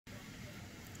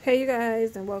Hey you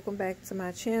guys, and welcome back to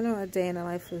my channel, A Day in the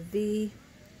Life of V.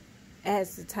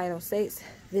 As the title states,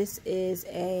 this is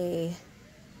a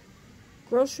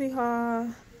grocery haul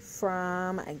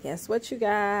from, guess what you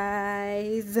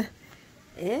guys,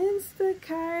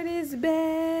 Instacart is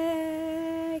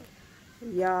back.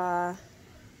 Y'all,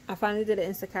 I finally did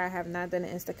an Instacart. I have not done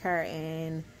an Instacart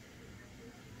in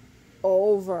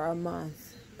over a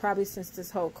month, probably since this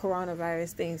whole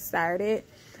coronavirus thing started.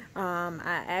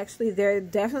 They're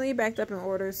definitely backed up in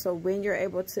orders, so when you're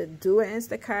able to do an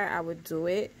Instacart, I would do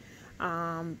it,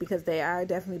 because they are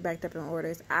definitely backed up in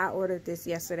orders. I ordered this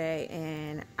yesterday,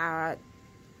 and I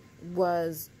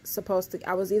was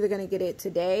either going to get it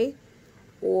today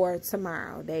or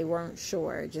tomorrow. They weren't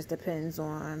sure. It just depends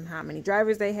on how many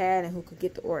drivers they had and who could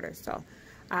get the order. So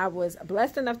I was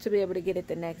blessed enough to be able to get it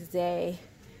the next day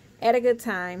at a good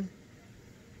time.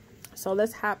 So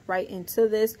let's hop right into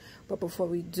this. But before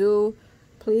we do,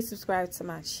 please subscribe to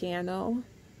my channel,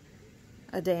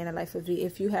 A Day in the Life of V.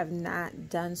 If you have not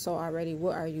done so already,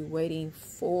 what are you waiting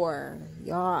for?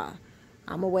 Y'all,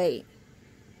 I'ma wait.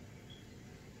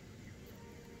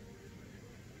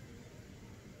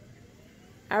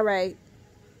 Alright,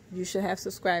 you should have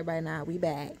subscribed by now. We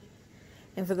back.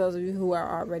 And for those of you who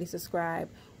are already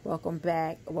subscribed, welcome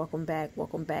back, welcome back,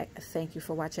 welcome back. Thank you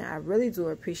for watching. I really do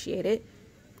appreciate it.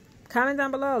 Comment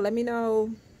down below. Let me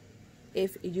know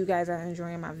if you guys are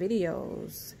enjoying my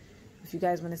videos, if you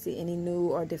guys want to see any new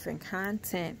or different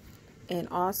content. And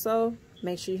also,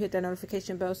 make sure you hit that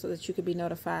notification bell so that you can be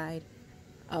notified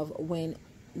of when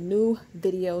new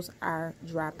videos are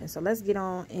dropping. So let's get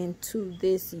on into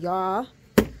this, y'all.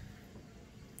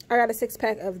 I got a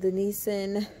 6-pack of the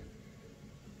Nissan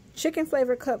chicken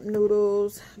flavored cup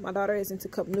noodles. My daughter is into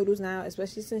cup noodles now,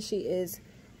 especially since she is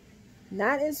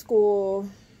not in school.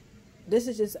 This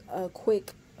is just a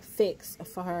quick fix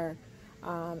for her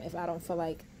if I don't feel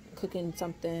like cooking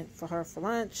something for her for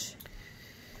lunch.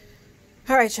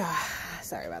 All right, y'all.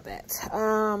 Sorry about that.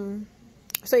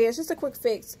 So yeah, it's just a quick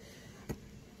fix.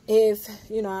 If,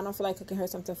 I don't feel like cooking her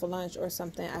something for lunch or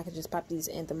something, I could just pop these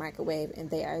in the microwave and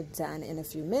they are done in a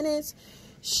few minutes.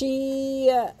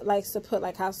 She likes to put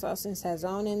like hot sauce and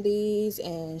sazon in these,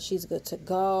 and she's good to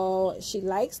go. She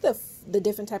likes the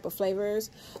different type of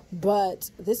flavors, but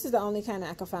this is the only kind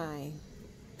that I could find.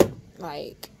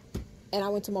 And I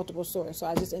went to multiple stores, so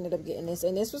I just ended up getting this,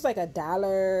 and this was like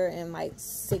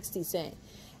 $1.60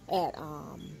 at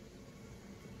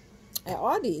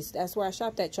Aldi's. That's where I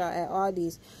shopped at, y'all, at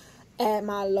Aldi's. At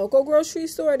my local grocery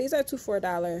store, these are $2 for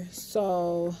 $1,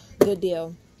 so good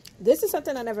deal. This is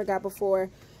something I never got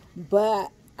before, but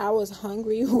I was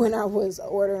hungry when I was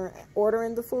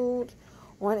ordering the food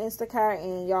on Instacart,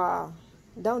 and y'all,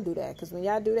 don't do that, because when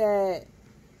y'all do that,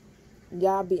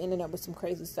 y'all be ending up with some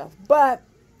crazy stuff. But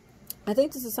I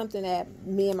think this is something that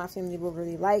me and my family will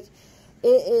really like.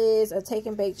 It is a take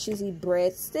and bake cheesy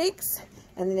breadsticks,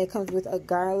 and then it comes with a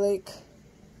garlic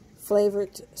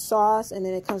flavored sauce, and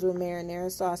then it comes with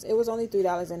marinara sauce. It was only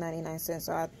 $3.99,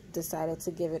 so I decided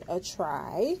to give it a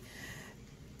try.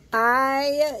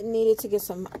 I needed to get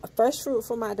some fresh fruit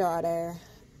for my daughter,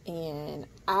 and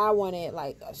I wanted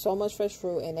like so much fresh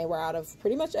fruit, and they were out of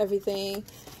pretty much everything.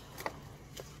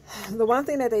 The one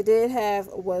thing that they did have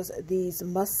was these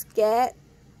Muscat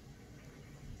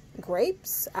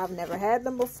grapes. I've never had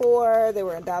them before. They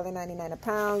were $1.99 a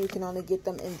pound. You can only get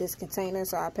them in this container,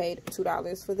 so I paid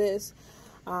 $2 for this.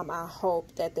 I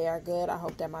hope that they are good. I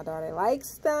hope that my daughter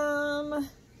likes them,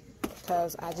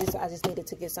 because I just needed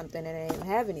to get something and I didn't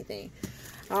have anything.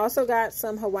 I also got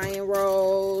some Hawaiian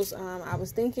rolls. I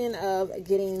was thinking of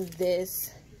getting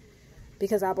this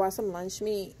because I bought some lunch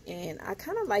meat, and I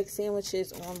kind of like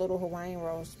sandwiches on little Hawaiian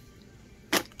rolls.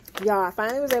 Y'all, I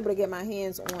finally was able to get my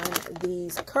hands on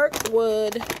these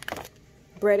Kirkwood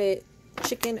breaded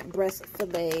chicken breast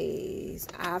fillets.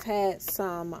 I've had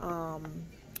some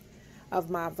of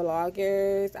my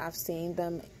vloggers. I've seen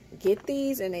them get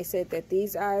these, and they said that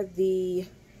these are the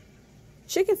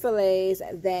chicken fillets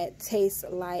that taste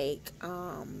like,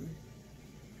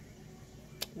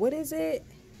 what is it?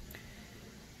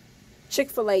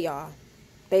 Chick-fil-A, y'all.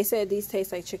 They said these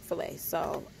taste like Chick-fil-A.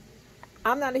 So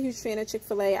I'm not a huge fan of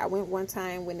Chick-fil-A. I went one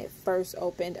time when it first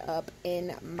opened up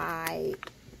in my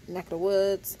neck of the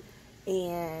woods,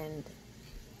 and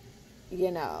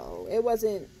it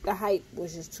wasn't, the hype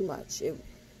was just too much. It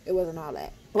wasn't all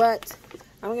that. But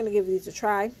I'm gonna give these a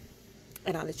try,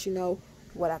 and I'll let you know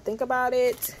what I think about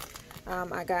it.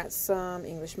 I got some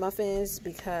English muffins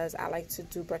because I like to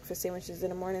do breakfast sandwiches in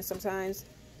the morning sometimes,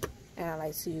 and I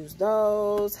like to use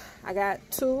those. I got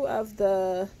 2 of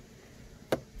the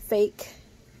fake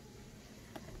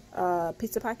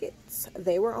pizza pockets.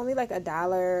 They were only like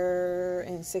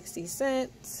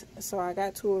 $1.60, so I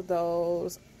got 2 of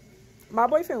those. My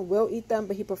boyfriend will eat them,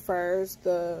 but he prefers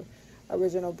the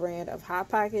original brand of Hot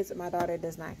Pockets. My daughter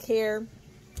does not care.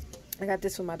 I got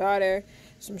this for my daughter.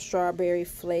 Some strawberry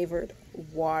flavored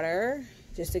water,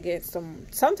 just to get some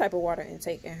type of water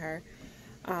intake in her.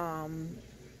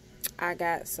 I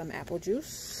got some apple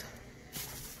juice.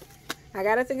 I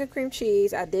got a thing of cream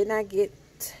cheese. I did not get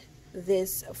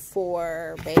this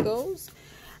for bagels.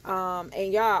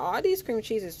 And y'all, all these cream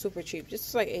cheese is super cheap,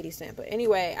 just like 80 cents. But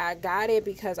anyway, I got it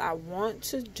because I want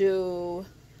to do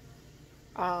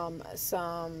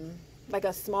some, like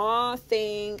a small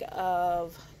thing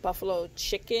of buffalo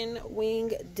chicken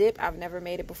wing dip. I've never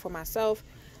made it before myself,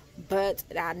 but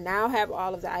I now have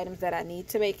all of the items that I need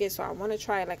to make it, so I want to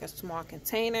try like a small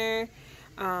container.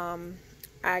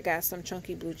 I got some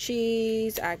chunky blue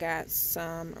cheese, I got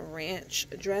some ranch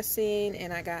dressing,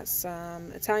 and I got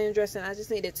some Italian dressing. I just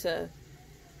needed to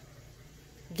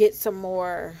get some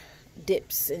more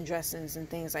dips and dressings and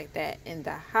things like that in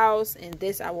the house. And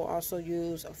this I will also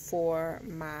use for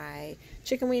my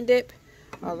chicken wing dip,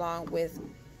 along with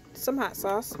some hot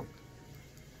sauce.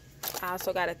 I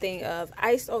also got a thing of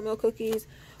iced oatmeal cookies.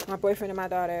 My boyfriend and my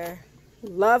daughter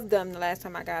loved them the last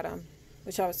time I got them,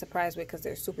 which I was surprised with because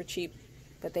they're super cheap,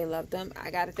 but they loved them.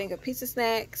 I got a thing of pizza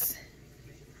snacks,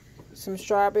 some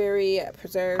strawberry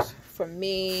preserves for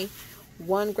me,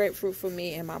 1 grapefruit for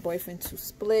me and my boyfriend to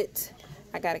split.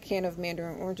 I got a can of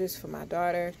mandarin oranges for my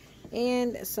daughter,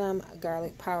 and some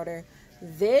garlic powder.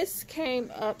 This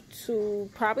came up to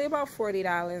probably about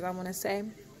 $40, I want to say.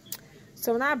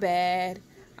 So not bad.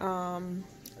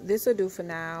 This will do for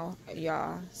now,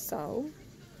 y'all. So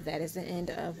that is the end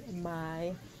of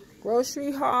my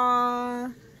grocery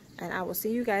haul, and I will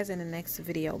see you guys in the next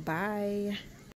video. Bye.